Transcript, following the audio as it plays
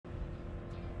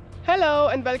Hello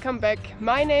and welcome back.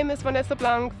 My name is Vanessa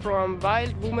from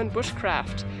Wild Woman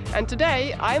Bushcraft, and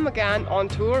today I'm again on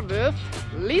tour with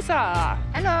Lisa.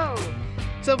 Hello!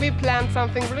 So we planned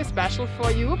something really special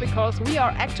for you because we are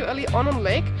actually on a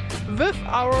lake with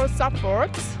our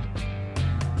subboards,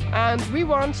 and we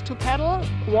want to paddle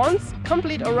once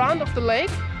complete a round of the lake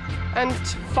and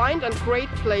find a great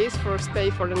place for a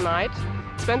stay for the night.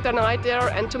 Spend the night there,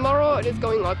 and tomorrow it is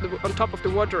going on top of the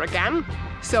water again.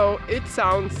 So it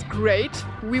sounds great.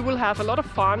 We will have a lot of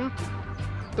fun.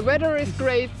 The weather is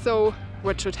great, so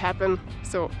what should happen?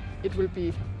 So it will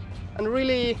be a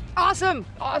really awesome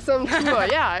tour.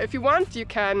 Yeah, if you want, you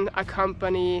can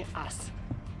accompany us.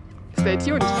 Stay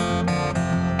tuned.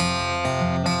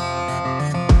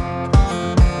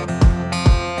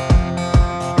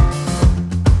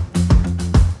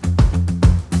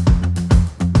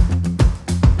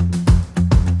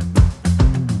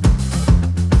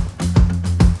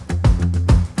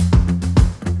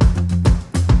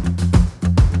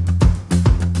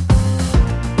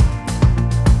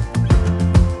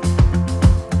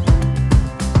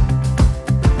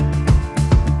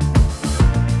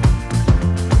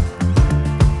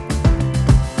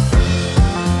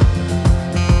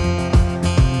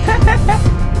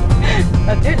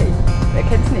 Natürlich, wer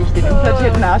kennt's nicht, den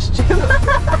implantierten Arschgym.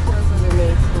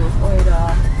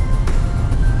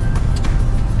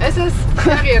 Es ist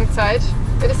Ferienzeit,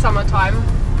 it is summertime,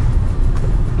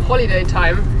 holiday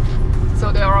time,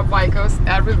 so there are bikers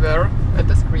everywhere at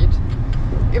the street.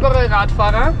 Überall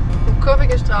Radfahrer,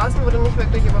 kurvige Straßen, wo du nicht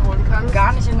wirklich überholen kannst.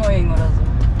 Gar nicht annoying oder so.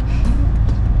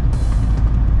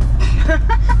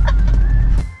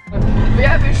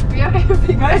 Wer besperrt?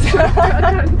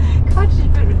 Quatsch,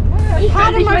 ich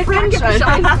fahre nicht mal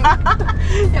bescheißen.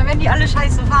 Ja, wenn die alle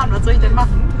scheiße fahren, was soll ich denn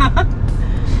machen?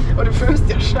 Oh, du filmst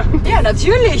ja schon. Ja,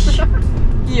 natürlich.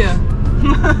 Hier.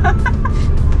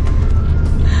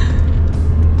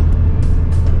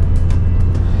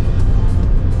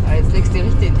 Ja, jetzt legst du dir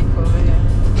richtig in die Kurve hier.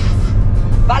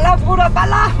 Baller, Bruder,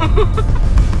 baller!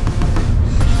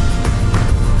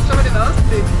 Schau mal den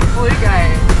Ausblick. Voll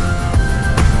geil.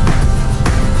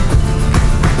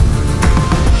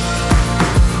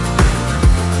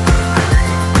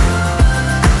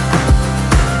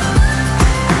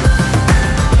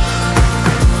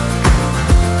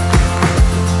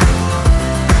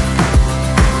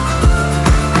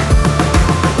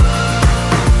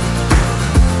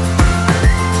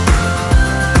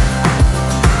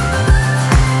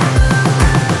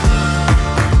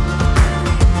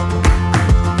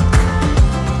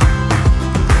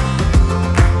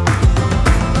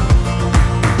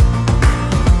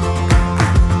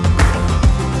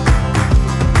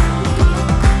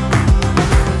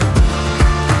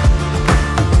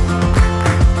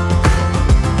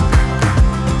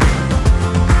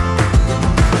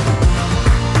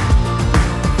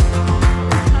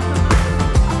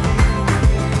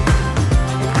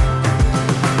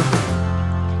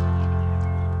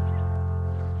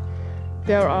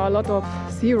 There are a lot of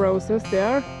sea roses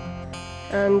there,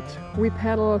 and we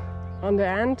paddle on the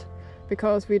end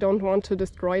because we don't want to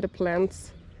destroy the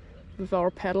plants with our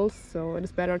paddles, so it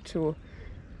is better to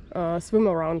swim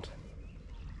around.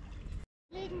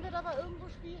 Legen wird aber irgendwo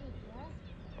schwierig, ja?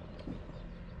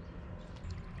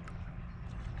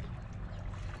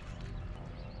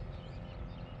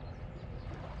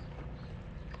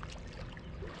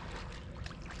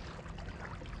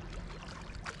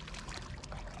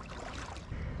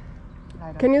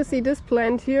 Can you see this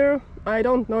plant here? I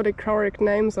don't know the correct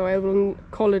name, so I will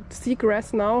call it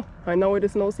seagrass now. I know it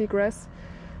is no seagrass.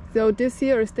 So this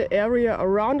here is the area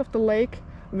around of the lake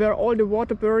where all the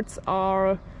water birds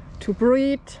are to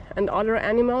breed and other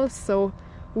animals. So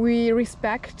we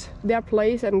respect their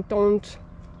place and don't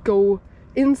go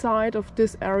inside of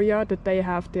this area, that they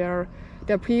have their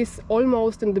peace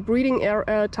almost in the breeding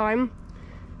time.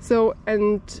 So,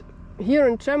 and here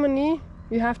in Germany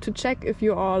you have to check if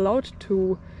you are allowed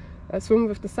to swim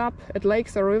with the SUP at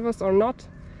lakes or rivers or not.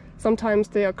 Sometimes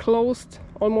they are closed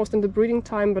almost in the breeding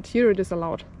time, but here it is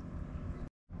allowed.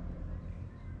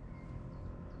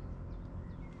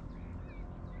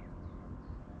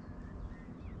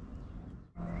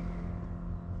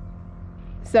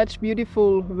 Such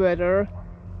beautiful weather.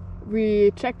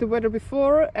 We checked the weather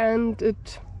before and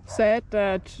it said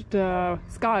that the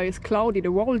sky is cloudy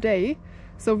the whole day.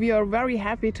 So we are very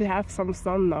happy to have some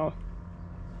sun now.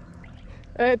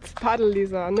 Jetzt paddel,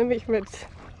 Lisa, nimm mich mit.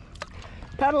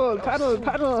 Paddel, paddel,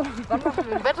 paddel. Wann machen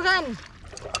wir ein Wettrennen?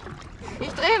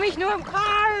 Ich drehe mich nur im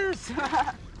Kreis.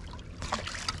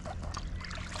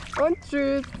 Und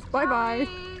tschüss, bye bye.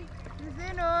 Wir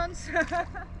sehen uns.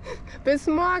 Bis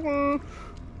morgen.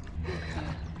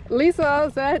 Lisa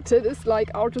said it is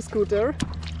like auto scooter,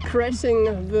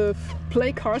 crashing with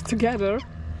play cars together.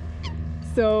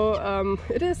 So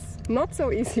it is not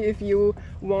so easy if you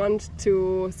want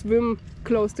to swim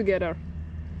close together.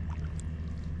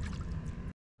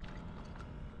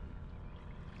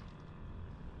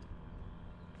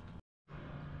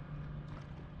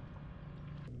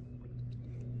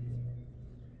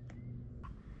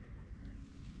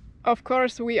 Of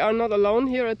course, we are not alone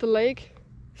here at the lake,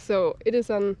 so it is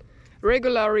a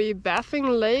regularly bathing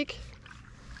lake.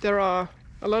 There are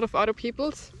a lot of other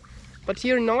peoples, but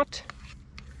here not.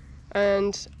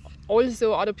 And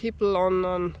also other people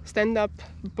on stand-up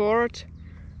board,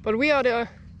 but we are the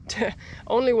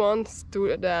only ones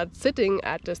that sitting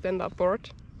at the stand-up board.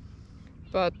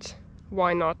 But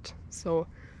why not? So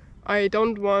I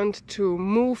don't want to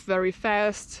move very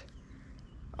fast.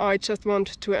 I just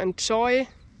want to enjoy.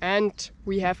 And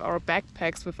we have our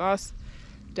backpacks with us,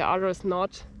 the others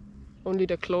not, only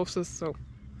the closest, so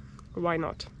why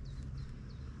not?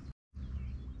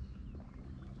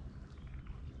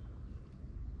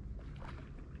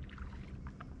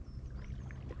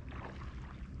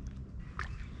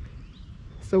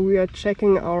 So we are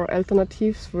checking our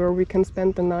alternatives where we can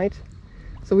spend the night.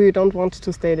 So we don't want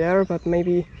to stay there, but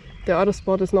maybe the other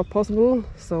spot is not possible,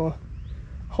 so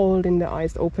holding the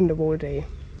eyes open the whole day.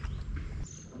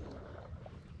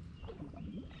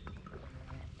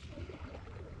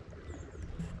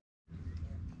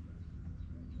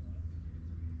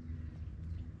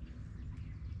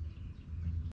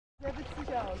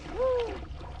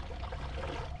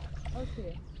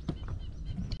 Okay.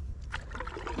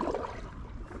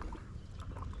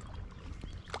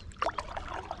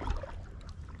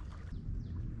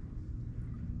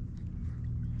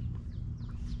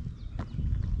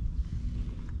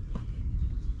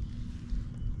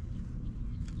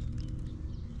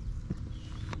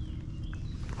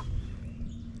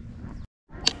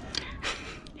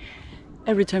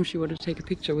 Every time she wanted to take a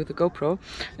picture with a GoPro,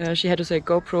 she had to say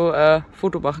GoPro,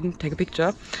 Foto machen, take a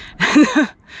picture.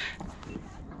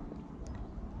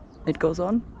 It goes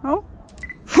on. Oh.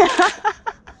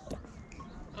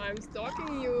 I'm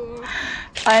stalking you.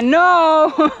 I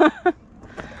know.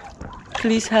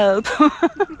 Please help.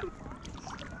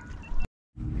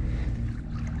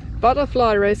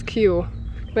 Butterfly rescue.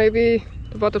 Maybe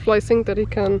the butterfly think that he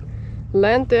can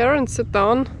land there and sit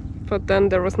down, but then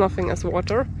there was nothing as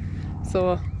water.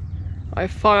 So I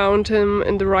found him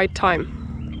in the right time.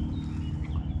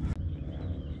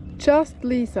 Just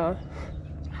Lisa.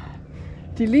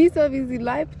 Die Lisa, wie sie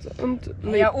leibt und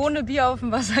lebt. Ja, ohne Bier auf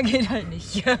dem Wasser geht halt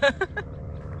nicht.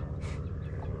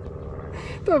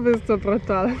 Du bist so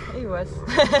brutal. Ich weiß.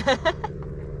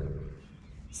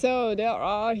 So there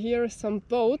are here some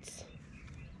boats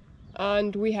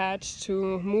and we had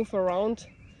to move around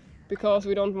because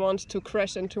we don't want to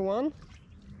crash into one.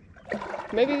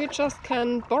 Maybe we just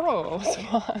can borrow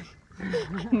one.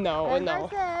 No, As no. I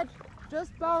said,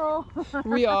 just borrow.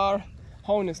 We are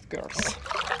honest girls.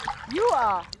 You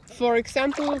are. For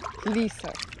example,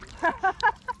 Lisa.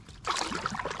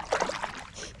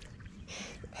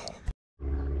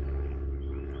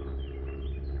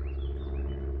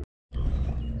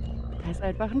 Da ist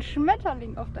einfach ein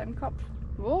Schmetterling auf deinem Kopf.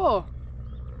 Wo?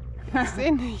 Ich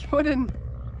sehe nicht. Wo denn?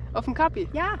 Auf dem Kapi?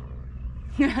 Ja.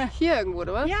 Hier irgendwo,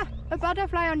 oder was? Ja, a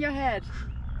butterfly on your head.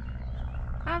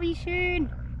 Ah, wie schön.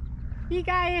 Wie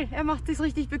geil. Er macht sich's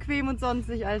richtig bequem und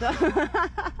sonstig, Alter.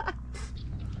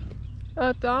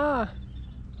 Ah, da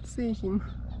sehe ich ihn.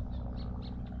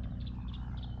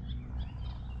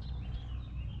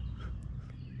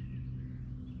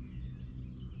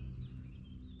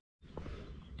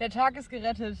 Der Tag ist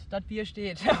gerettet, das Bier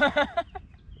steht.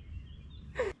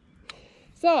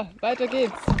 So, weiter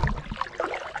geht's.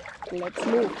 Let's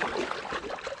move.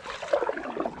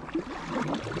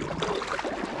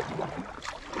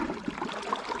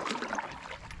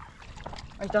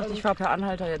 Ich dachte, ich fahre per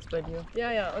Anhalter jetzt bei dir.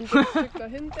 Ja, ja, und das Stück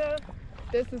dahinter,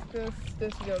 das ist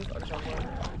das wir uns anschauen wollen.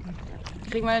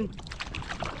 Kriegen wir hin.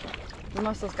 Du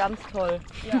machst das ganz toll.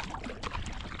 Ja.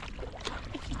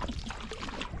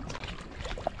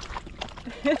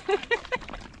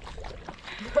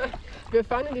 Wir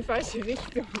fahren in die falsche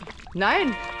Richtung.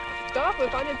 Nein! Doch, wir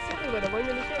fahren jetzt hier rüber, da wollen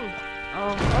wir nicht hin.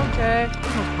 Oh, okay.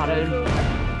 Ich muss paddeln. Also,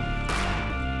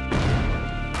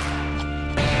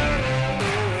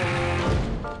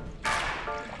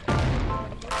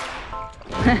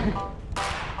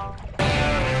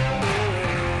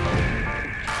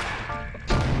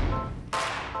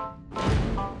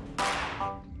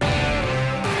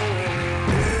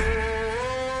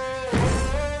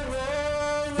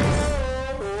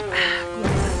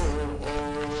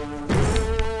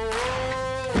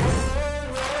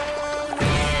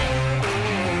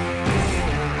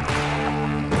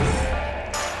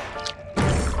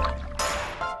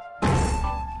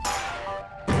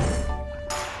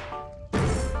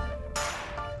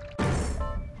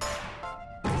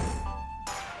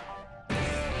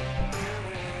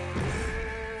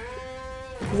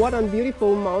 What a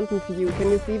beautiful mountain view. Can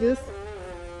you see this?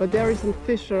 But there is a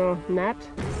fisher net,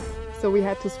 so we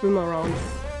had to swim around.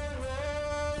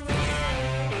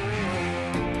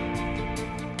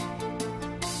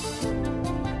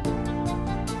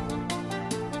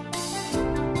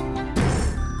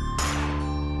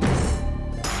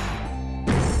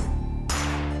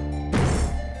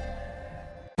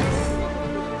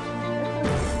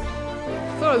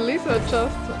 So Lisa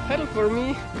just paddled for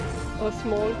me a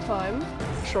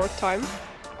short time,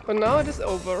 but now it is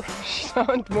over. She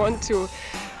don't want to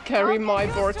carry my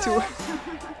board too.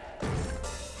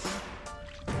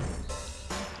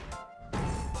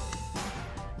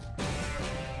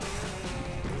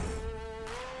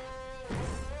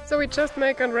 So we just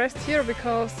make a rest here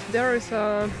because there is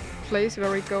a place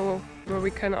where we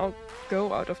can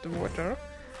go out of the water.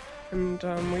 And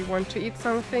we want to eat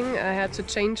something. I had to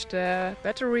change the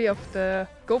battery of the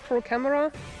GoPro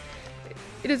camera.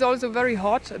 It is also very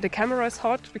hot. The camera is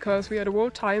hot because we are the whole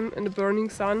time in the burning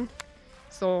sun.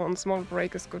 So a small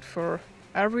break is good for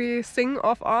everything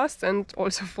of us and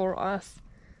also for us.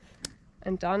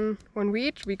 And then when we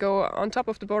eat, we go on top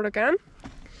of the board again.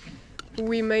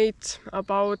 We made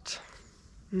about,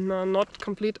 not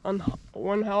complete on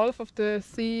 1/2 of the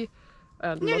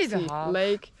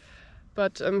lake.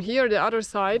 But here, the other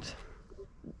side,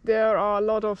 there are a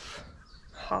lot of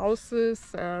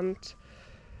houses and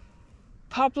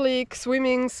public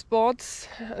swimming spots.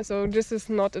 So this is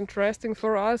not interesting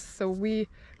for us. So we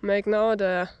make now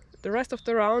the rest of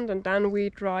the round, and then we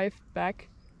drive back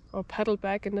or paddle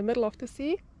back in the middle of the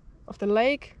sea, of the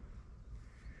lake.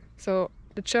 So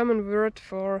the German word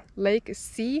for lake is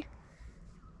sea,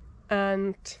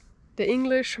 and the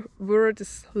English word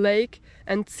is lake,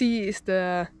 and sea is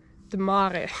the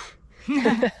mare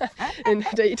in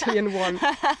the Italian one.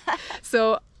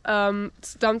 So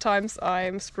sometimes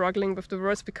I'm struggling with the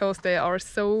words because they are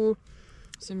so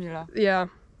similar. Yeah,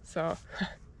 so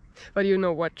but you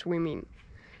know what we mean.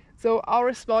 So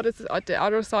our spot is at the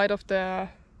other side of the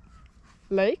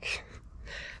lake,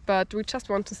 but we just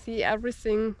want to see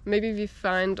everything. Maybe we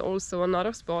find also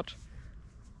another spot.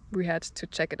 We had to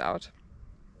check it out.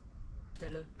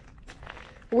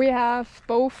 We have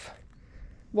both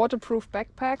waterproof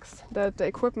backpacks that the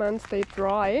equipment stay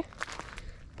dry,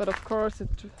 but of course it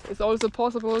is also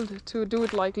possible to do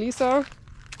it like Lisa,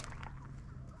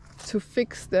 to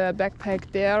fix the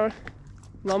backpack there.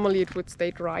 Normally it would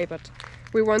stay dry, but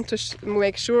we want to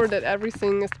make sure that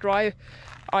everything is dry.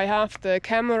 I have the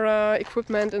camera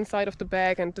equipment inside of the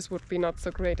bag, and this would be not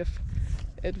so great if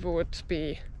it would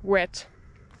be wet.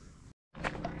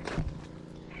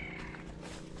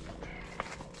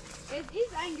 Es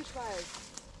ist eingeschweißt.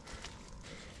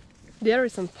 There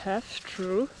is some path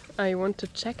through. I want to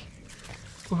check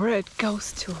where it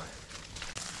goes to.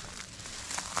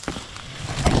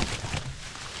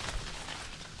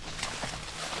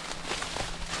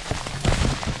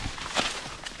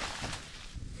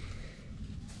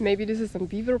 Maybe this is a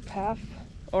beaver path,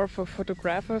 or for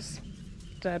photographers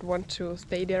that want to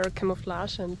stay there,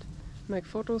 camouflage and make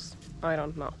photos. I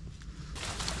don't know.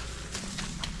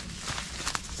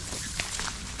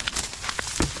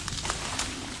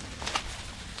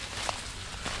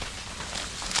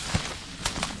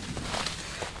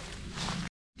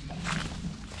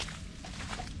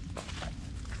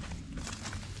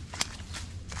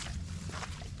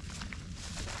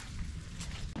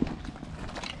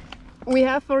 We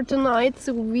have for tonight,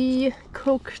 so we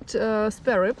cooked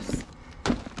spare ribs,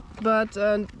 but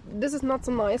this is not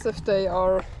so nice if they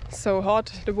are so hot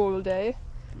the whole day.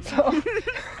 So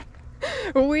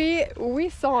we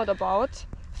thought about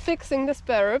fixing the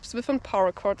spare ribs with a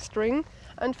paracord string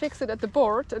and fix it at the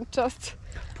board and just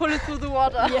Pull it through the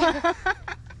water. Yeah.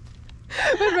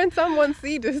 But when someone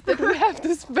sees this, that we have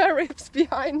the spare ribs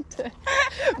behind the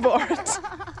board.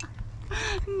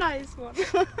 Nice one.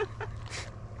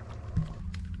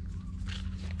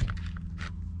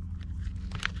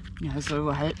 Ja, das soll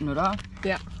überhalten, oder?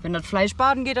 Ja. Wenn das Fleisch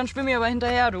baden geht, dann schwimme ich aber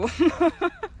hinterher, du.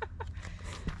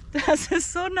 Das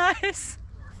ist so nice.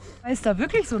 Ist da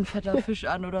wirklich so ein fetter Fisch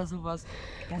an oder sowas?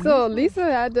 So, Lisa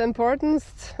had the important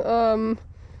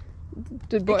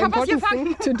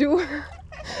thing to do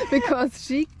because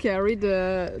she carried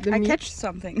the meat. I catch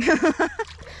something.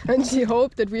 And she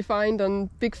hoped that we find a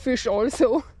big fish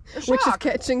also, which is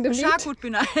catching the meat. Shark would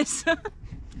be nice.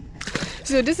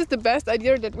 So this is the best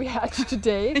idea that we had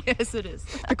today. Yes, it is.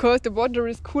 Because the water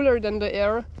is cooler than the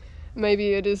air.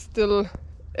 Maybe it is still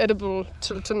edible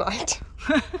till tonight.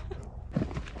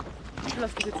 Was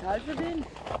hast du gezahlt für den?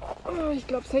 Oh, ich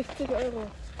glaube 60 €.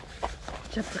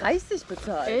 Ich habe 30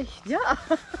 bezahlt. Echt? Ja.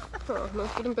 Oh,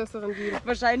 das wird ein besseren Deal.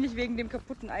 Wahrscheinlich wegen dem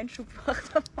kaputten Einschubfach.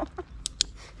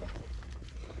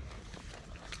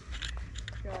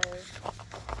 Geil.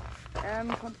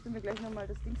 Kannst du mir gleich nochmal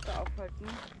das Ding da aufhalten?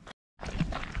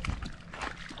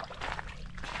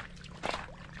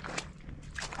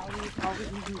 Eigentlich brauche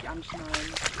ich mich nicht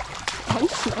anschnallen.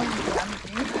 Anschnallen?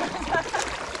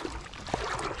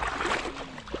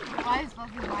 Ich weiß, was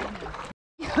ich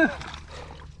meine.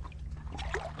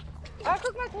 Oh,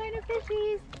 guck mal, kleine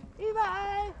Fischis.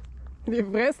 Überall. Wir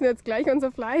fressen jetzt gleich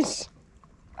unser Fleisch.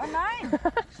 Oh nein.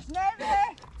 Schnell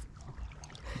weg.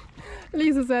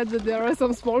 Lisa said that there are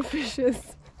some small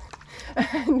fishes.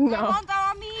 And now want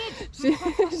our meat.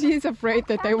 she's afraid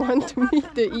that they want to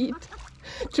meet the eat.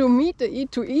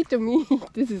 To eat the meat.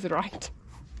 This is right.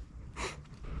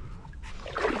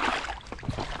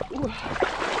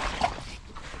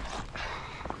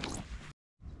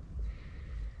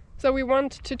 So we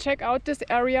want to check out this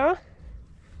area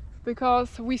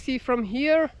because we see from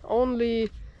here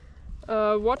only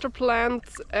water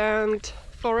plants and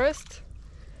forest,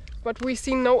 but we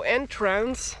see no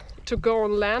entrance to go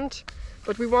on land.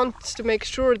 But we want to make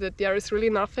sure that there is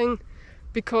really nothing,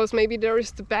 because maybe there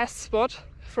is the best spot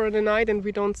for the night and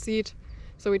we don't see it,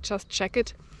 so we just check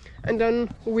it. And then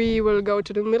we will go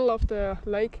to the middle of the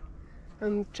lake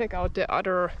and check out the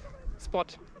other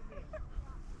spot.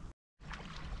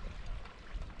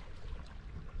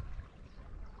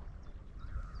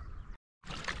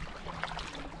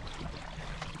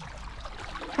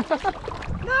 Na,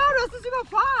 du hast es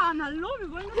überfahren. Hallo,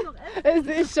 wir wollen das noch essen.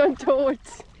 Es ist schon tot.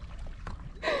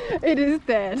 It is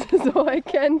dead, so I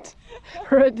can't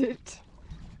hurt it.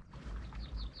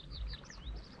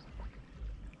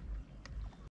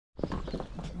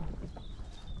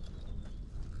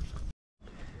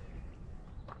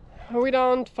 We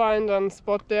don't find a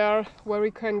spot there where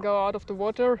we can go out of the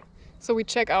water, so we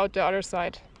check out the other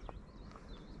side.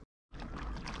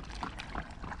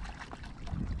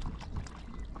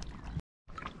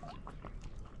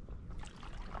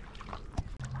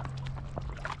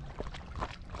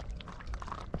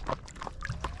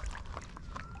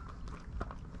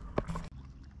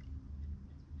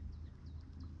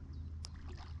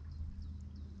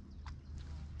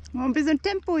 Mal ein bisschen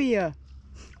Tempo hier.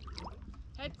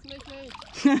 Hetz mich nicht.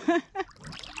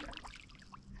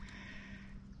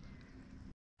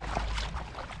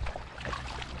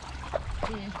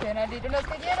 Ich kenne ein Lied und das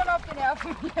geht jedem auf die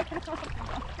Nerven.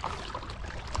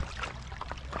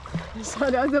 Es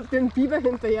schaut aus, als ob der Biber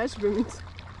hinterher schwimmt.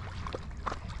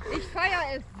 Ich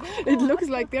feiere es. It looks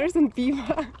like there's a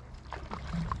beaver.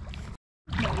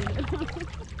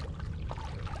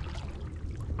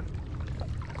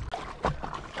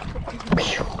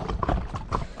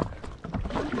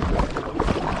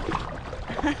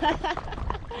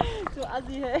 So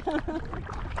assi, hey.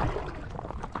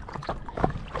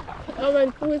 Aber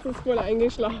mein Fuß ist voll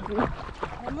eingeschlafen.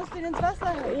 Dann musst du ihn ins Wasser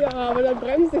halten. Ja, aber dann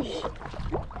bremse ich.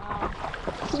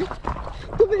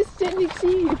 Du bist ständig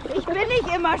schief. Ich bin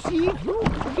nicht immer schief. Du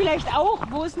vielleicht auch.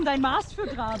 Wo ist denn dein Maß für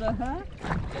gerade?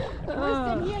 Wo ist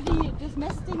denn hier das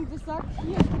Messding, das sagt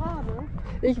hier gerade?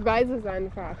 Ich weiß es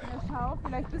einfach. Ja, schau,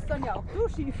 vielleicht bist dann ja auch du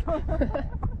schief.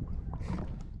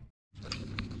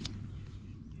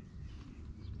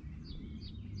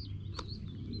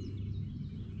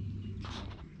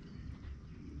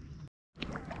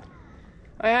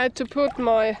 I had to put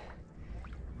my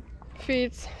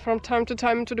feet from time to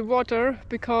time into the water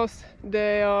because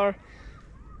they are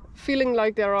feeling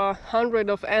like there are hundreds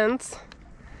of ants,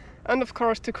 and of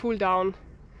course to cool down.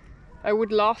 I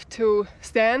would love to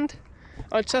stand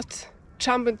or just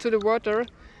jump into the water,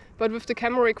 but with the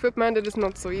camera equipment it is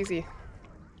not so easy.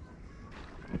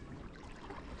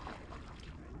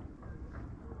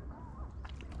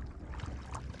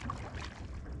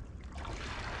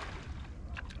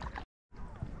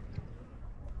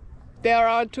 There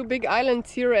are two big islands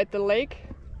here at the lake,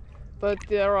 but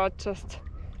they are just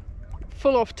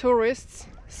full of tourists,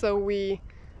 so we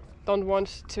don't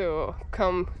want to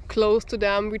come close to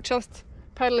them. We just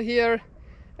paddle here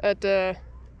at the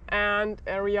end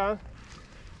area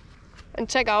and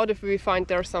check out if we find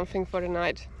there something for the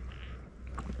night.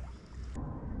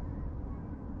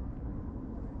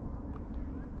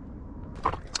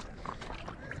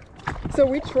 So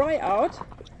we try out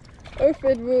if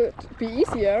it would be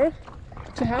easier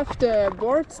to have the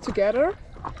boards together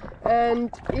and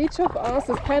each of us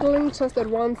is paddling just at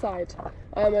one side.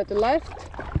 I'm at the left,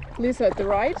 Lisa at the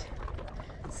right.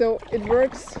 So it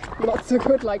works not so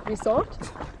good like we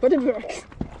thought, but it works.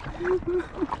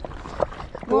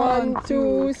 1,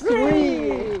 2,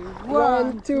 3.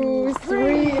 1, 2,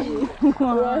 3.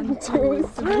 1, 2,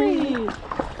 3.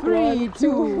 3,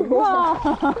 2, 1.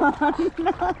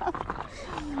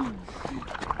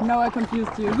 Now I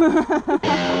confused you.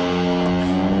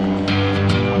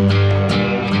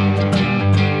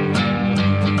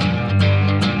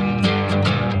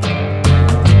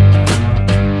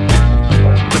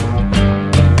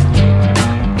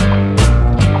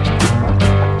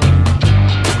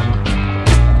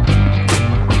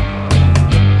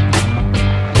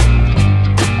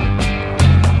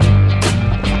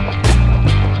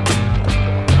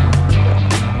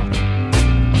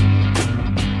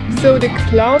 So the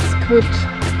clouds could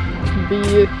be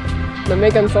the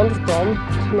mega thunderstorm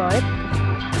tonight,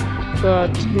 but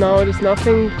now it is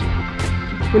nothing.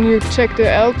 When you check the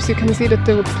Alps, you can see that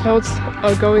the clouds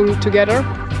are going together,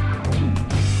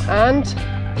 and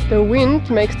the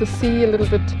wind makes the sea a little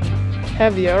bit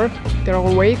heavier. There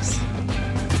are waves,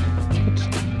 but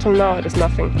till now it is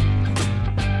nothing.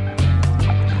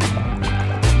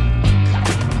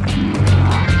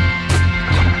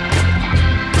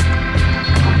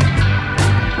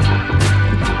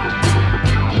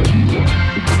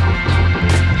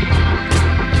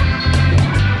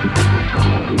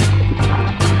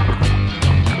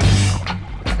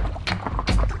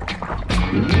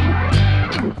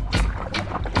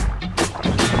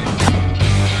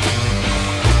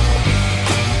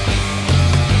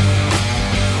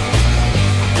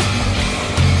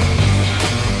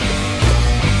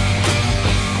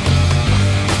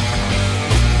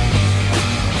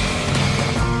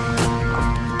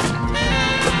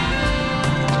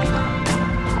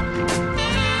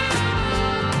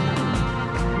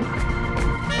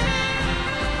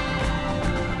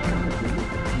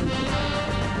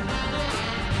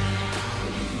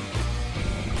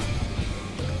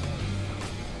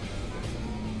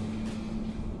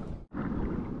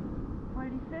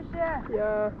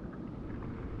 Ja. Ein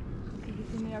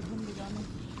bisschen näher kommen die gar nicht.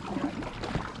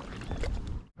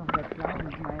 Noch der Clown,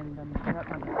 ich meine, dann hört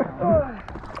man das Clown.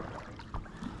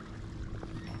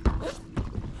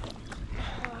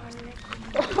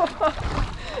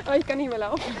 Oh, ich kann nicht mehr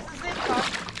laufen.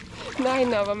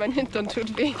 Nein, aber mein Hintern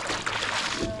tut weh.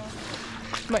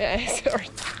 My ass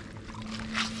hurts.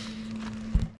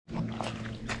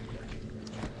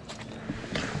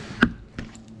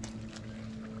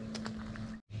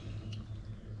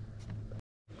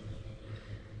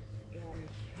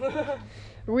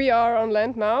 We are on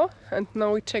land now, and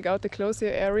now we check out the closer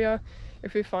area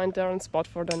if we find there a spot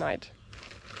for the night.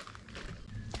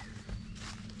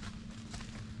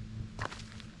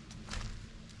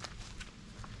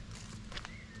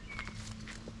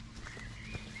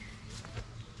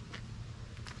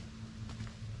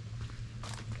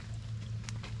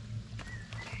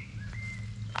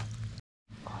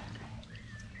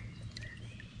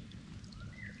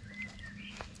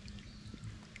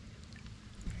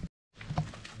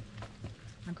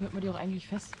 Dann könnte man die auch eigentlich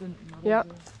festbinden. Oder Ja.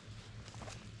 so.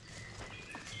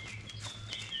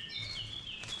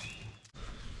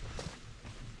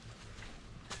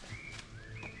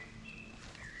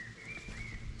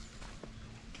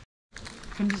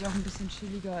 Finde ich auch ein bisschen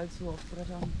chilliger als so auf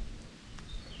Brettern.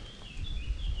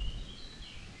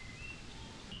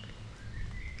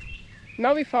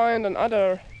 Now we found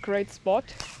another great spot.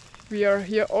 We are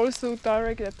here also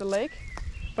direct at the lake,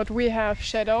 but we have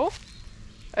shadow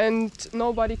and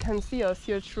nobody can see us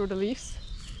here through the leaves.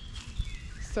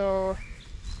 So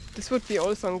this would be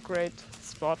also a great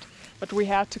spot. But we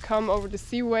had to come over the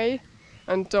seaway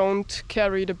and don't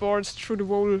carry the boards through the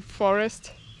whole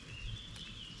forest.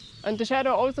 And the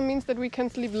shadow also means that we can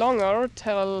sleep longer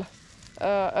till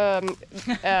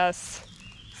as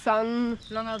sun.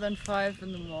 Longer than 5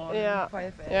 in the morning. Yeah.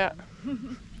 5 a.m. Yeah.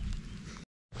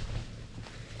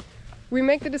 We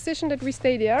make the decision that we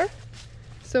stay there.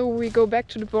 So we go back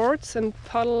to the boards and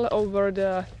paddle over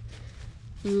the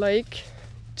lake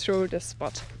through the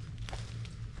spot.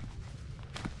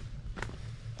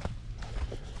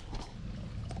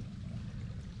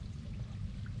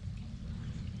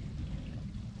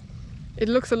 It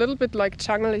looks a little bit like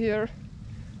jungle here.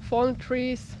 Fallen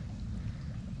trees,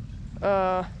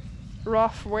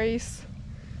 rough ways,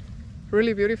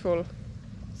 really beautiful.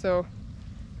 So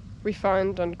we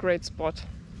found a great spot.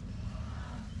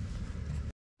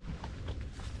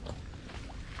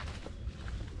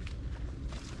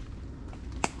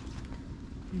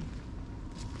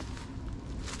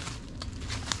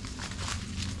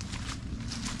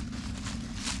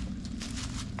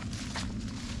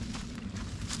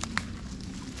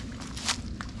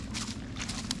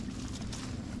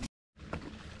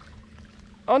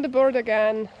 On the board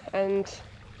again and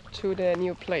to the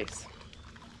new place.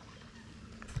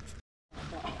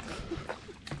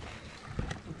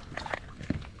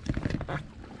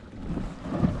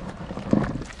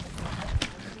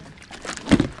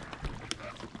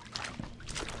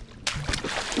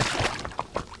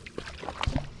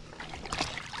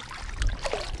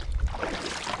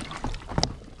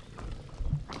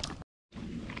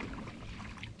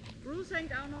 Fuß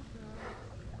hängt auch noch da.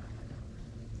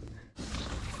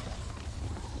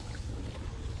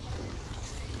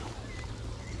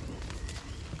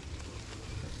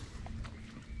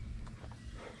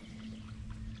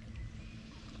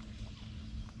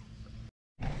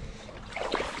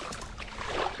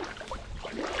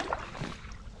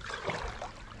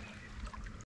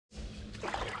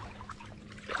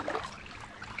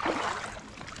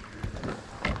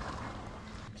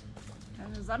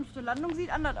 Eine sanfte Landung sieht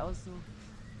anders aus so.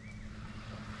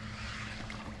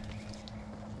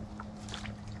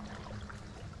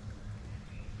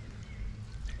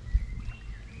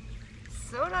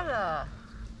 So, da.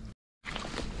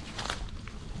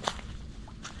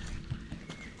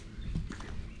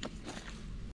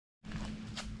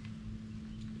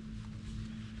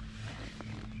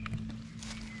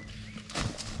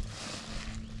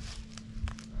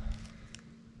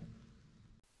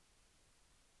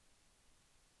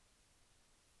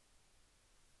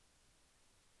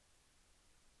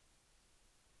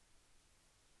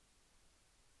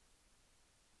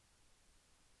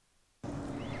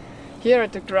 Here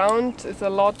at the ground is a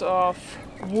lot of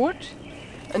wood,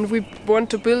 and we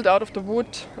want to build out of the wood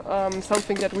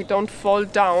something that we don't fall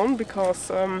down,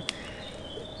 because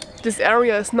this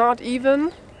area is not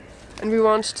even and we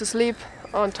want to sleep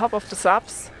on top of the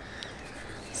SUPs.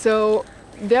 So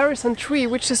there is a tree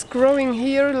which is growing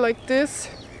here like this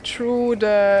through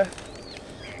the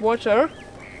water,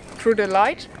 through the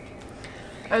light,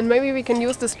 and maybe we can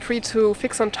use this tree to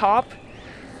fix on top.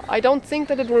 I don't think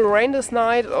that it will rain this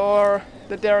night or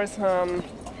that there is a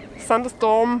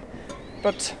thunderstorm,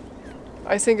 but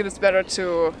I think it is better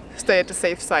to stay at the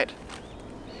safe side.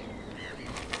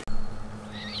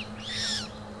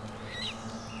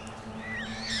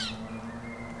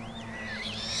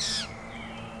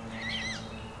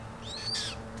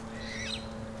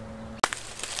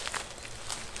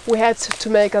 We had to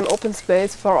make an open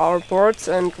space for our boards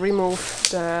and remove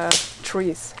the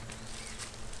trees.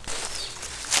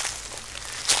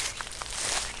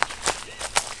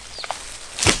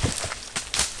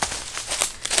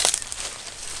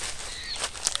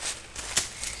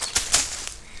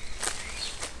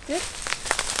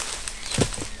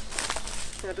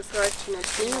 Ja, das reicht schon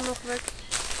als Ding noch weg.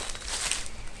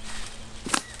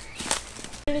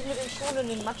 Ich will nicht mit den Schuhen in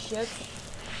den Matsch jetzt.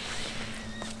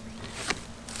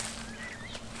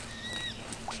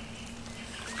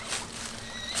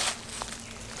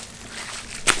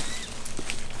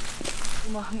 So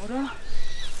machen, oder?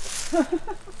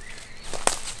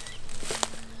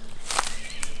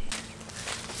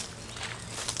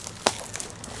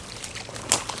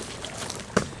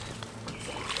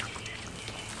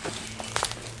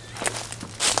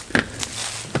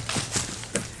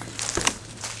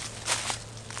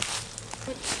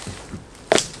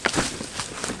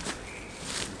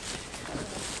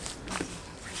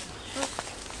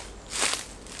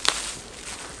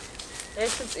 Ich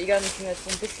finde es eh gar nicht mehr,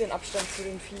 so ein bisschen Abstand zu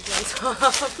den Viechern zu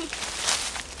haben.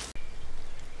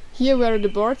 Here where the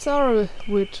boards are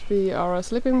would be our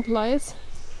sleeping place,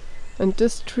 and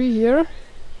this tree here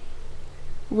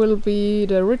will be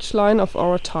the ridge line of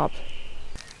our top.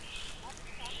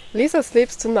 Lisa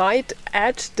sleeps tonight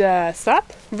at the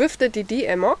SUP with the DD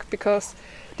hammock, because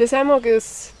this hammock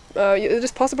is it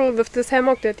is possible with this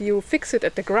hammock that you fix it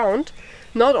at the ground,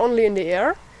 not only in the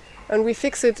air, and we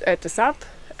fix it at the SUP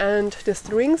and the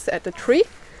strings at the tree.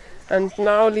 And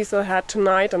now Lisa had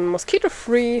tonight a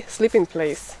mosquito-free sleeping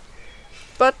place.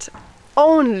 But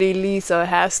only Lisa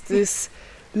has this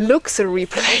luxury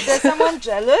place. Is there someone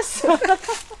jealous?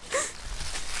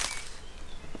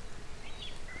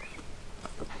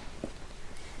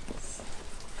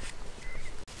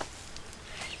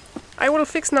 I will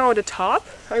fix now the top.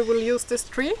 I will use this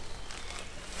tree.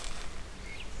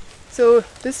 So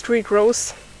this tree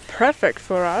grows perfect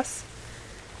for us.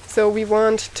 So we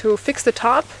want to fix the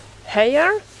top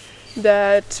higher,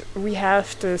 that we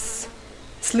have this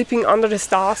sleeping under the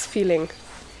stars feeling.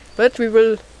 But we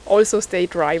will also stay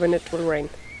dry when it will rain.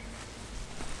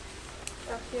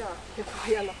 Ach ja, hier war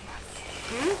ja noch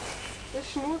was.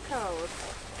 Das Schnurchaos.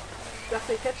 Ich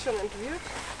dachte, ich hätte schon entwirrt.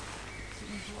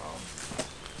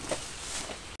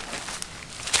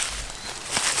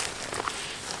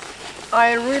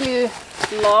 I really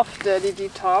love the DD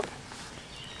top,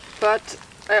 but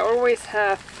I always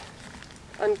have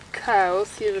a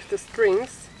chaos here with the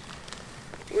strings,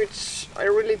 which I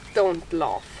really don't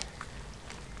love.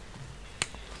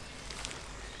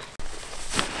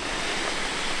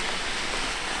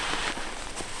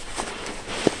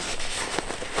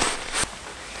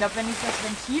 Ich glaube, wenn ich das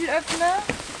Ventil öffne,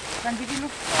 dann geht die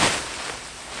Luft raus.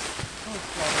 So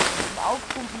ist das. Zum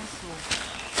Aufpumpen ist so.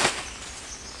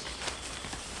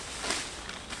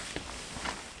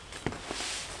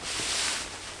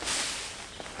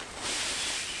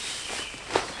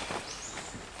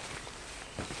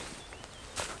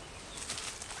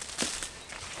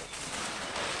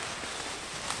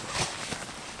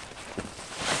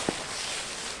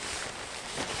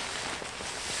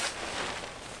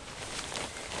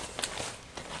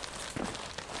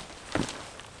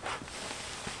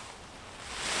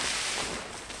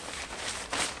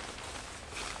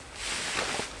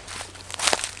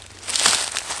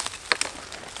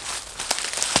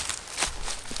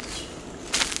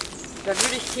 Da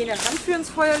würde ich keine Hand für ins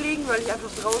Feuer legen, weil ich einfach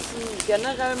draußen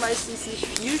generell meistens nicht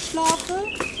viel schlafe.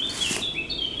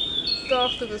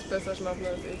 Doch, du bist besser schlafen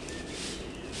als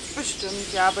ich.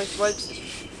 Bestimmt, ja, aber ich wollte...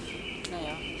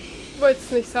 Naja. Du wolltest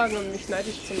es nicht sagen, um mich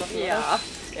neidisch zu machen, Ja.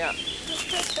 oder? Ja.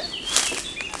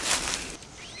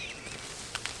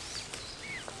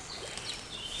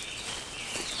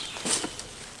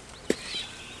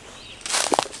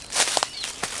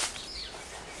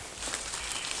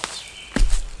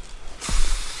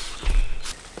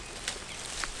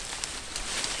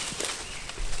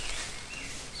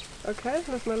 Okay,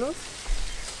 lass mal los.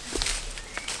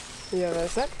 Ja,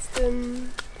 was sagt's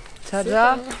denn?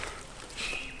 Tada! Super.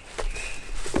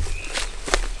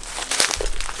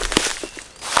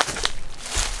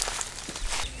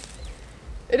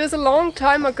 It is a long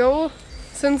time ago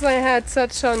since I had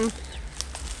such a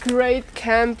great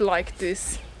camp like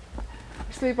this.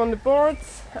 We sleep on the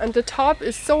boards and the top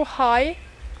is so high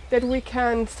that we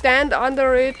can stand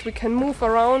under it, we can move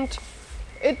around.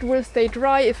 It will stay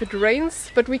dry if it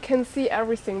rains, but we can see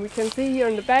everything. We can see here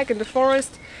in the back in the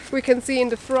forest, we can see in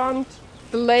the front,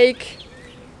 the lake.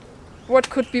 What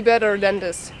could be better than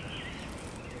this?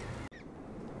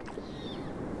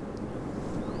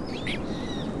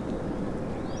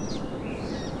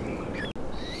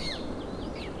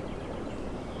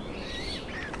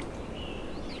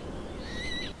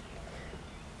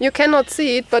 You cannot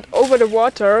see it, but over the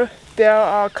water there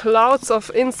are clouds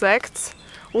of insects.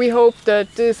 We hope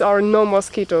that these are no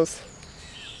mosquitoes.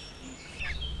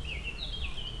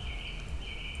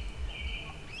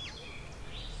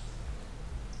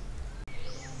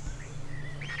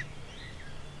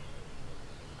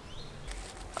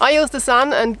 I use the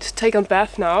sun and take a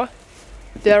bath now.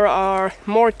 There are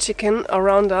more chicken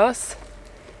around us.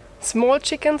 Small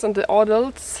chickens and the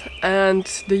adults and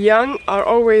the young are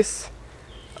always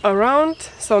around,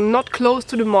 so not close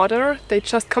to the mother. They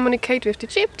just communicate with the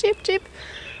chip, chip, chip.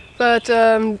 But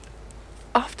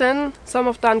often some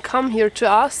of them come here to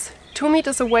us 2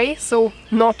 meters away, so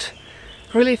not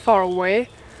really far away.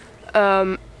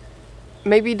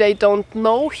 Maybe they don't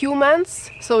know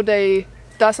humans, so they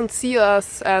doesn't see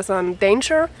us as a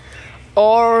danger,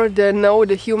 or they know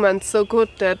the humans so good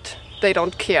that they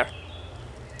don't care.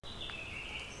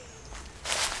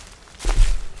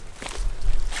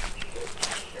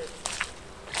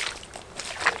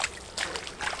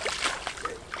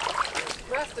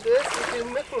 Weißt du das, wie viele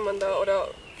Mücken man da oder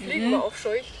Fliegen man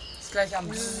aufscheucht? Ist gleich am...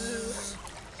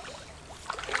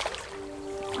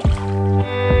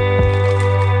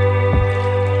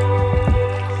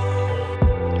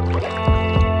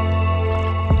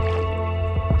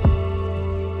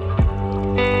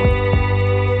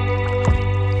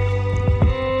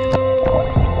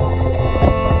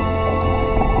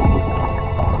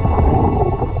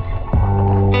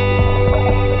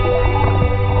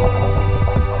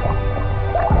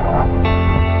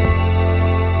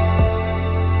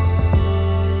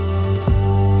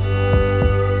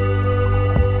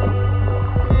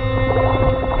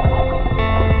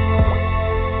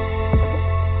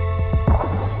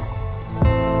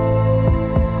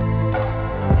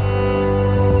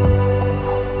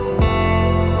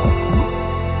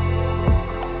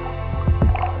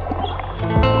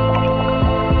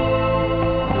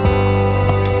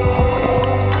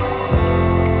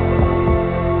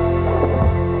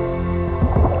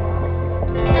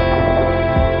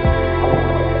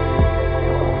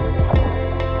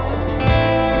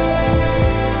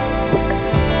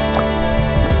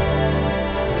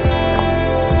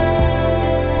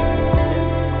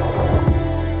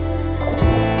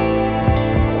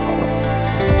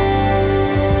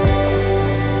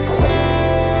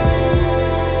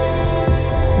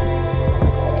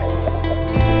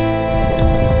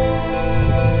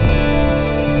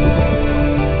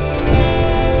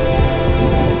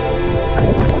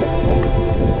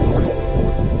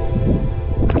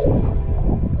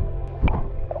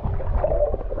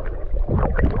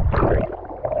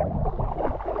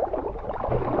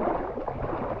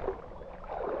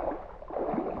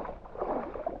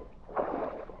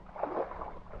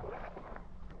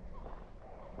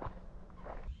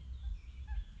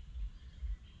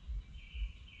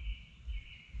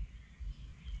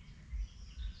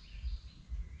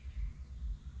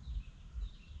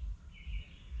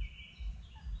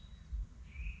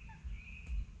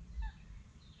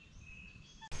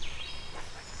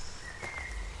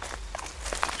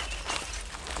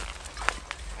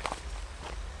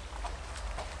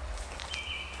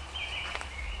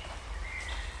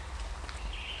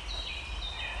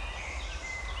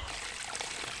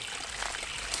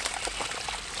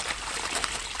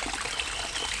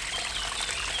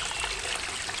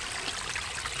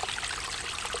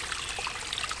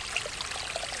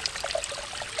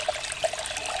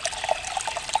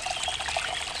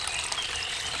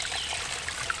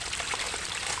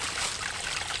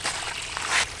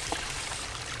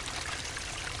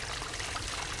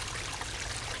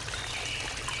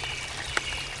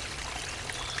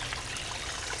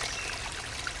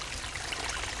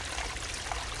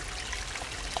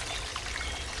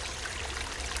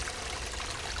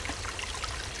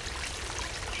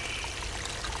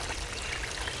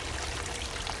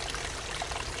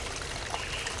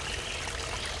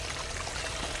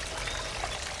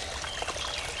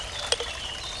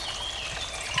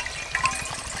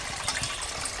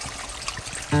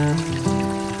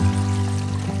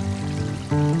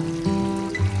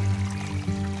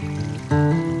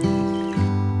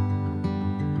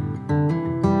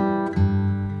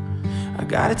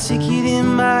 got a ticket in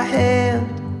my hand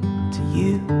to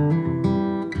you.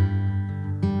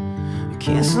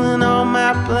 Canceling all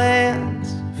my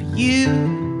plans for you.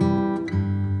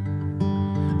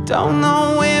 Don't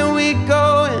know where we're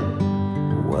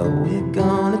going, what we're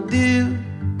gonna do.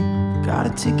 Got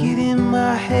a ticket in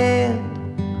my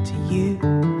hand to you.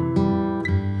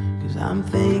 'Cause I'm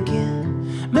thinking,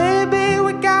 maybe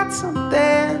we got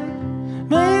something.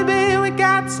 Maybe we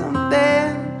got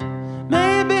something.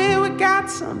 Maybe we got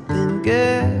something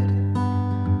good.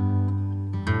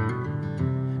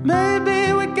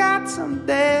 Maybe we got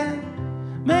something.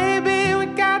 Maybe we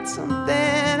got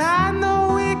something. I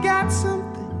know we got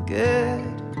something good.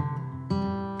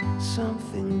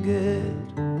 Something good.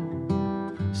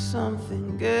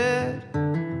 Something good.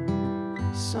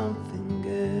 Something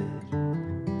good.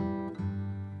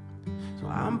 So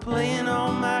I'm playing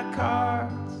all my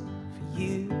cards for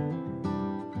you.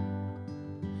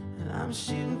 And I'm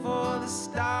shooting for the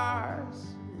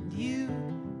stars and you.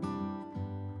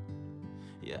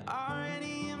 You're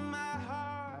already